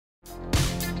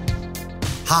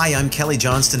Hi, I'm Kelly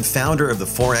Johnston, founder of the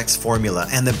Forex Formula,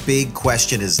 and the big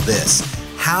question is this: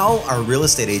 how are real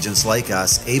estate agents like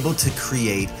us able to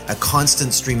create a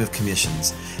constant stream of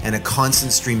commissions and a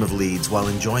constant stream of leads while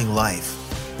enjoying life,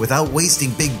 without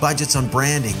wasting big budgets on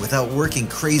branding, without working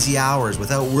crazy hours,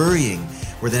 without worrying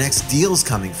where the next deal's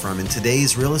coming from in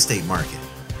today's real estate market?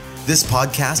 This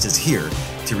podcast is here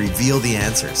to reveal the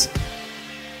answers.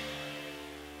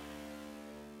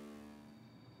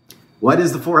 What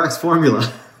is the Forex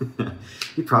Formula?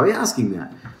 You're probably asking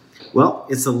that. Well,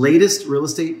 it's the latest real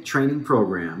estate training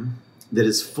program that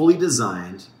is fully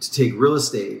designed to take real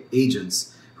estate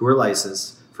agents who are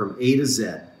licensed from A to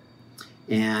Z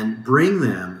and bring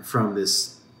them from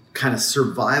this kind of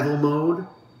survival mode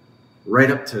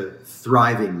right up to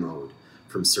thriving mode,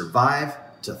 from survive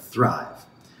to thrive.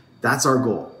 That's our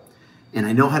goal. And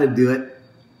I know how to do it.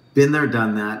 Been there,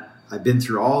 done that. I've been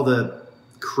through all the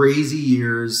crazy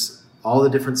years, all the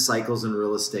different cycles in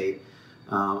real estate.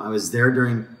 I was there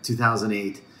during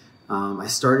 2008. I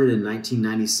started in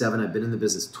 1997. I've been in the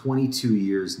business 22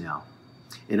 years now.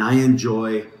 And I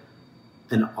enjoy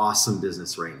an awesome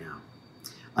business right now.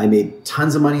 I made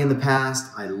tons of money in the past.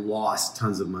 I lost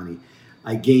tons of money.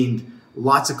 I gained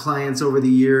lots of clients over the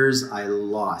years. I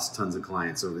lost tons of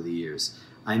clients over the years.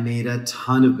 I made a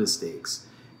ton of mistakes.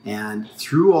 And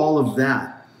through all of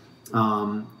that,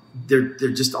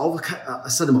 they're just all of a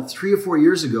sudden, about 3 or 4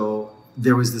 years ago,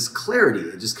 there was this clarity.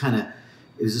 It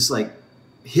was just like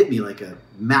hit me like a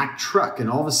Mack truck. And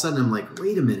all of a sudden I'm like,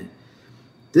 wait a minute,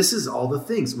 this is all the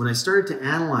things. When I started to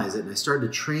analyze it and I started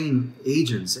to train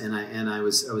agents, and I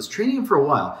was training them for a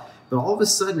while, but all of a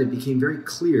sudden it became very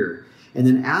clear. And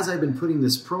then as I've been putting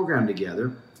this program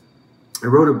together, I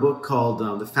wrote a book called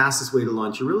The Fastest Way to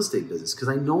Launch Your Real Estate Business, because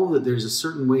I know that there's a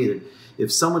certain way that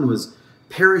if someone was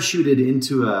parachuted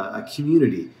into a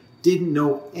community, didn't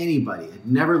know anybody, had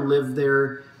never lived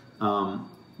there,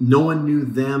 no one knew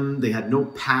them, they had no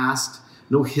past,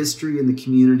 no history in the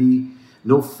community,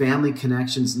 no family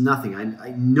connections, nothing.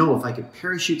 I know if I could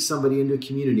parachute somebody into a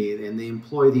community and they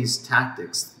employ these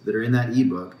tactics that are in that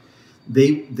ebook,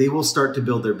 they will start to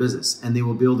build their business, and they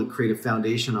will be able to create a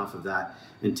foundation off of that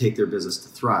and take their business to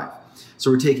thrive. So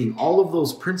we're taking all of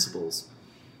those principles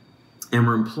and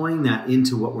we're employing that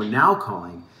into what we're now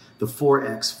calling the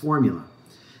 4X formula,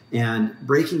 and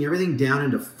breaking everything down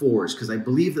into fours, because I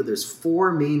believe that there's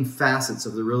 4 main facets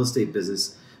of the real estate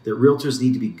business that realtors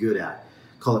need to be good at.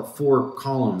 Call it 4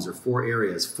 columns or 4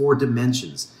 areas, 4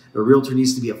 dimensions. A realtor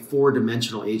needs to be a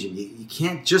 4-dimensional agent. You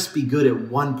can't just be good at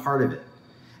one part of it.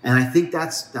 And I think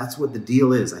that's what the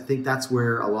deal is. I think that's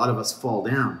where a lot of us fall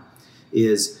down,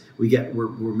 is we're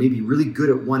maybe really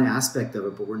good at one aspect of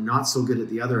it, but we're not so good at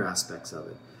the other aspects of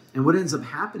it. And what ends up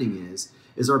happening is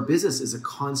our business is a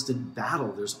constant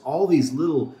battle. There's all these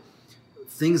little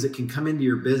things that can come into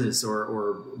your business,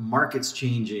 or markets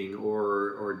changing,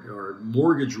 or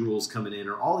mortgage rules coming in,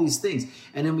 or all these things.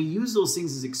 And then we use those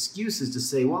things as excuses to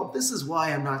say, well, this is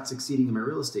why I'm not succeeding in my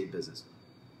real estate business.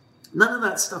 None of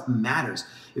that stuff matters.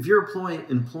 If you're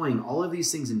employing all of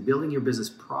these things and building your business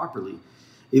properly,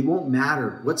 it won't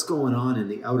matter what's going on in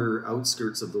the outer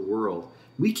outskirts of the world.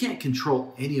 We can't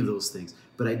control any of those things,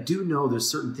 but I do know there's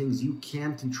certain things you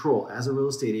can control as a real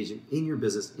estate agent in your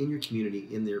business, in your community,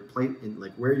 in their place, in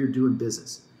like where you're doing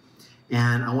business.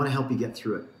 And I want to help you get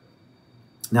through it.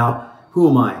 Now, who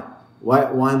am I?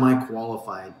 Why am I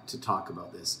qualified to talk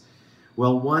about this?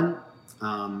 Well, one,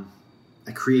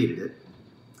 I created it.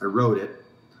 I wrote it.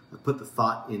 I put the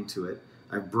thought into it.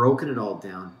 I've broken it all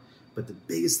down. But the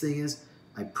biggest thing is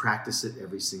I practice it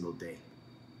every single day.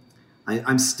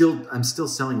 I'm still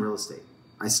selling real estate.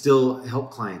 I still help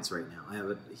clients right now. I have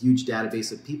a huge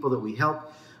database of people that we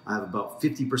help. I have about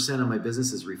 50% of my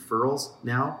business is referrals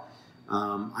now.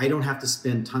 I don't have to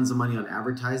spend tons of money on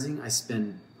advertising. I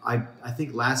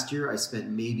think last year I spent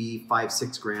maybe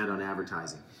 $5-6 grand on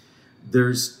advertising.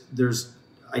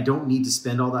 I don't need to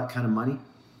spend all that kind of money.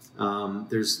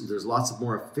 There's lots of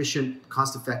more efficient,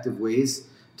 cost-effective ways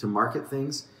to market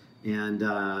things. And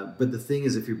but the thing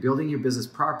is, if you're building your business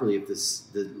properly, if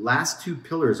the last 2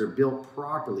 pillars are built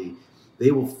properly, they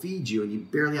will feed you, and you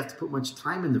barely have to put much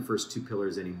time in the first 2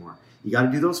 pillars anymore. You got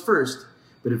to do those first,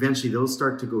 but eventually those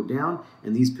start to go down,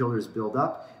 and these pillars build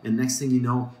up. And next thing you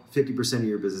know, 50% of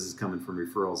your business is coming from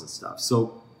referrals and stuff.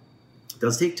 So it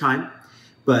does take time,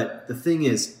 but the thing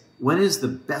is, when is the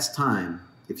best time?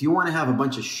 If you want to have a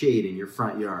bunch of shade in your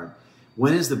front yard,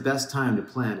 when is the best time to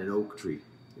plant an oak tree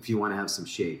if you want to have some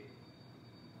shade?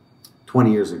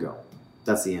 20 years ago.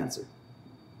 That's the answer.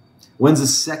 When's the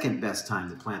second best time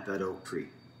to plant that oak tree?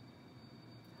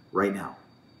 Right now.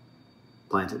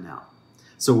 Plant it now.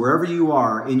 So wherever you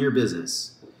are in your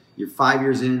business, You're 5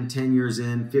 years in, 10 years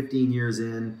in, 15 years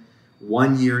in,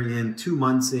 1 year in, 2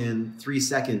 months in, 3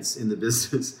 seconds in the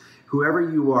business. Whoever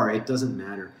you are, it doesn't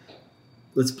matter.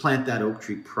 Let's plant that oak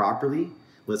tree properly.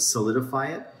 Let's solidify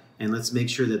it. And let's make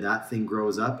sure that that thing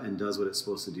grows up and does what it's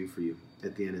supposed to do for you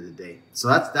at the end of the day. So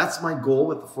that's my goal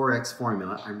with the 4X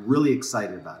formula. I'm really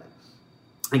excited about it.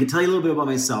 I can tell you a little bit about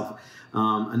myself.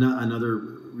 Another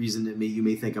reason that you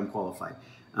may think I'm qualified.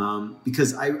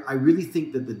 Because I really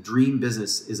think that the dream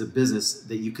business is a business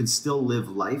that you can still live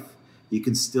life. You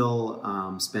can still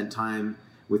spend time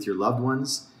with your loved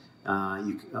ones.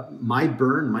 My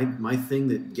thing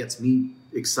that gets me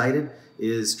excited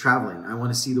is traveling. I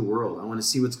want to see the world. I want to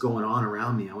see what's going on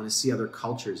around me. I want to see other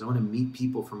cultures. I want to meet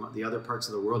people from the other parts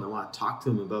of the world. I want to talk to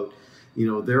them about,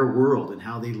 their world and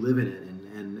how they live in it.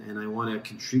 And I want to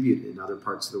contribute in other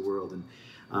parts of the world. And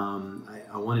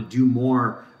I want to do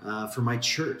more for my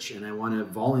church, and I want to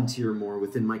volunteer more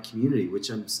within my community, which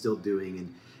I'm still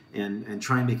doing, and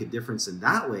try and make a difference in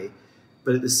that way.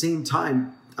 But at the same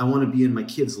time, I want to be in my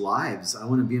kids' lives. I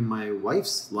want to be in my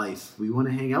wife's life. We want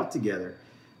to hang out together,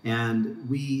 and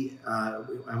we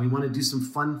want to do some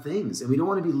fun things, and we don't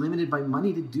want to be limited by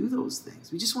money to do those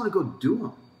things. We just want to go do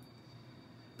them.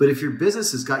 But if your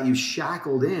business has got you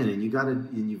shackled in, and you've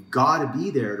got to be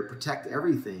there to protect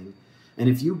everything, and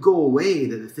if you go away,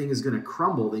 that the thing is going to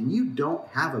crumble, then you don't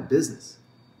have a business.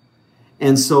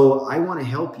 And so I want to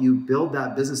help you build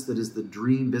that business that is the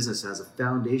dream business, has a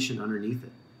foundation underneath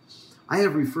it. I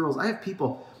have referrals. I have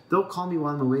people, they'll call me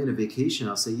while I'm away on a vacation.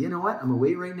 I'll say, you know what? I'm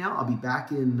away right now. I'll be back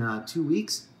in 2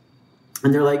 weeks.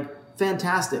 And they're like,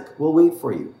 fantastic. We'll wait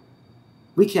for you.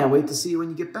 We can't wait to see you when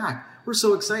you get back. We're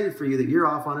so excited for you that you're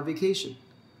off on a vacation.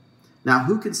 Now,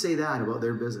 who can say that about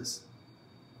their business?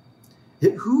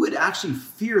 Who would actually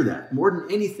fear that more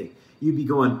than anything? You'd be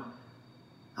going,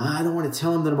 I don't want to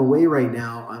tell them that I'm away right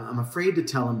now. I'm afraid to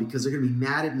tell them because they're going to be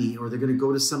mad at me, or they're going to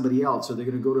go to somebody else, or they're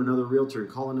going to go to another realtor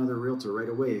and call another realtor right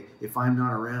away if I'm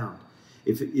not around.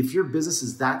 If your business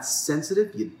is that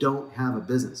sensitive, you don't have a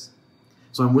business.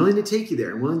 So I'm willing to take you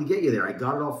there. I'm willing to get you there. I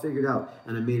got it all figured out,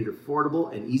 and I made it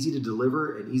affordable and easy to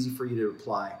deliver and easy for you to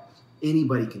apply.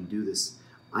 Anybody can do this.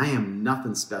 I am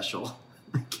nothing special.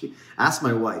 Ask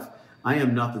my wife. I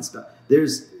am nothing special.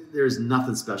 There's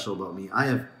nothing special about me.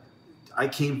 I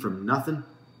came from nothing.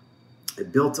 I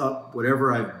built up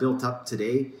whatever I've built up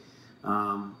today.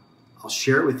 I'll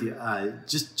share it with you.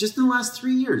 Just in the last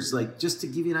 3 years, just to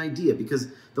give you an idea, because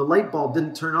the light bulb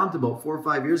didn't turn on until about 4 or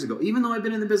 5 years ago. Even though I've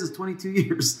been in the business 22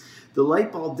 years, the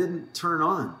light bulb didn't turn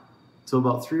on until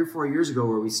about 3 or 4 years ago,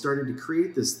 where we started to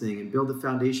create this thing and build the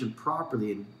foundation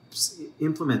properly and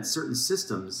implement certain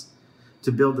systems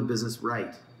to build the business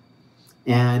right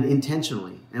and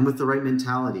intentionally and with the right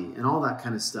mentality and all that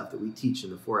kind of stuff that we teach in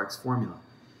the 4X formula.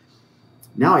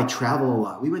 Now I travel a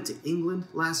lot. We went to England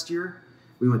last year.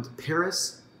 We went to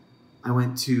Paris. I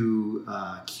went to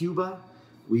Cuba.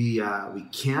 We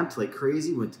camped like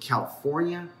crazy. We went to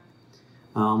California.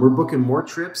 We're booking more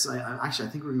trips. I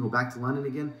think we're going to go back to London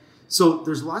again. So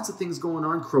there's lots of things going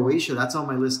on. Croatia, that's on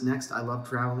my list next. I love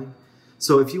traveling.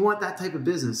 So if you want that type of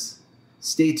business,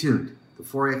 stay tuned. The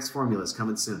 4X formula is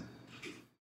coming soon.